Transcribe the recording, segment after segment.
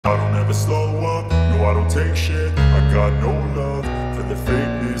never slow up, no I don't take shit. I got no love for the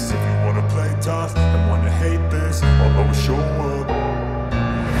fakeness. If you wanna play tough and wanna hate this, I'll always show up.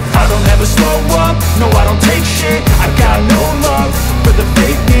 I don't ever slow up, no I don't take shit. I got no love for the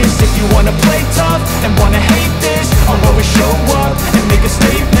fakeness. If you wanna play tough and wanna hate this, I'll always show up and make a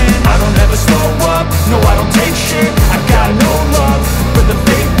statement. I don't ever slow up, no I don't take shit. I got no love for the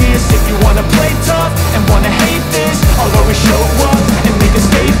fakeness. If you wanna play tough and wanna hate this, I'll always show up and make a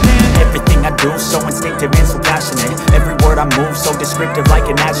statement. Everything I do so instinctive and so passionate. Every word I move so descriptive like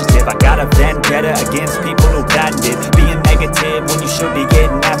an adjective. I got a vendetta against people who patented being negative when you should be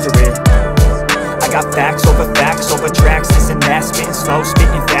getting after it. I got facts over tracks, this and that. Spitting slow,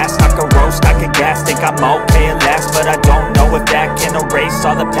 spitting fast, I could roast, I could gas. Think I'm okay at last, but I don't know if that can erase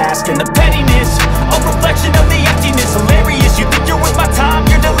all the past. And the pettiness, a reflection of the emptiness. Hilarious, you think you're worth my time,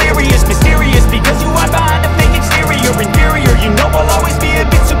 you're delirious. Mysterious, because you hide behind a fake exterior. Inferior, you know I'll always be a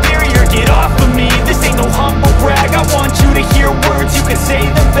bit superior. Get off of me, this ain't no humble brag. I want you to hear words, you can say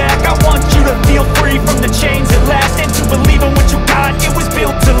them back. I want you to feel free from the chains at last, and to believe in what you got, it was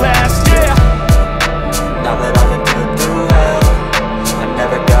built to last, yeah. Now that I've been through hell, I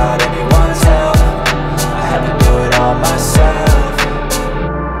never got anyone's help. I had to do it all myself.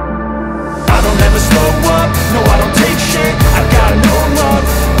 I don't ever slow up, no I don't take shit. I got no love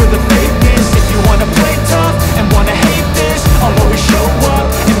for the fakeness. If you wanna play tough and wanna hate this, I'll always show up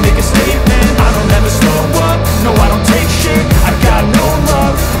and make a statement. I don't ever slow up, no I don't take shit. I got no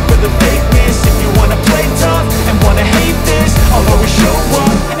love for the fakeness. If you wanna play tough and wanna hate this, I'll always show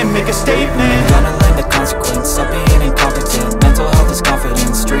up and make a statement. Gonna learn the consequence of being incompetent. Mental health is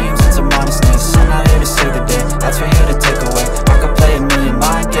confidence, dreams and some modestness. I'm not here to save the day, that's for you to take away. I could play a million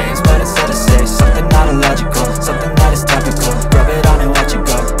mind games, but instead I say something not illogical, something that is topical. Rub it on and watch it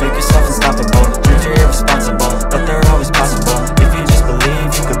go, make yourself unstoppable. Dreams are irresponsible, but they're always possible. If you just believe,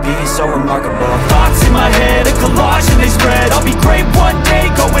 you could be so remarkable. Thoughts in my head, a collage and they spread. I'll be great one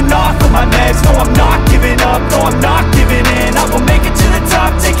day, going off of my meds. No, I'm not giving up, no, I'm not giving in. I will make it to the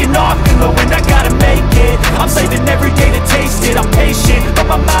top, taking off in the wind. I gotta make it, I'm saving every day to taste it. I'm patient,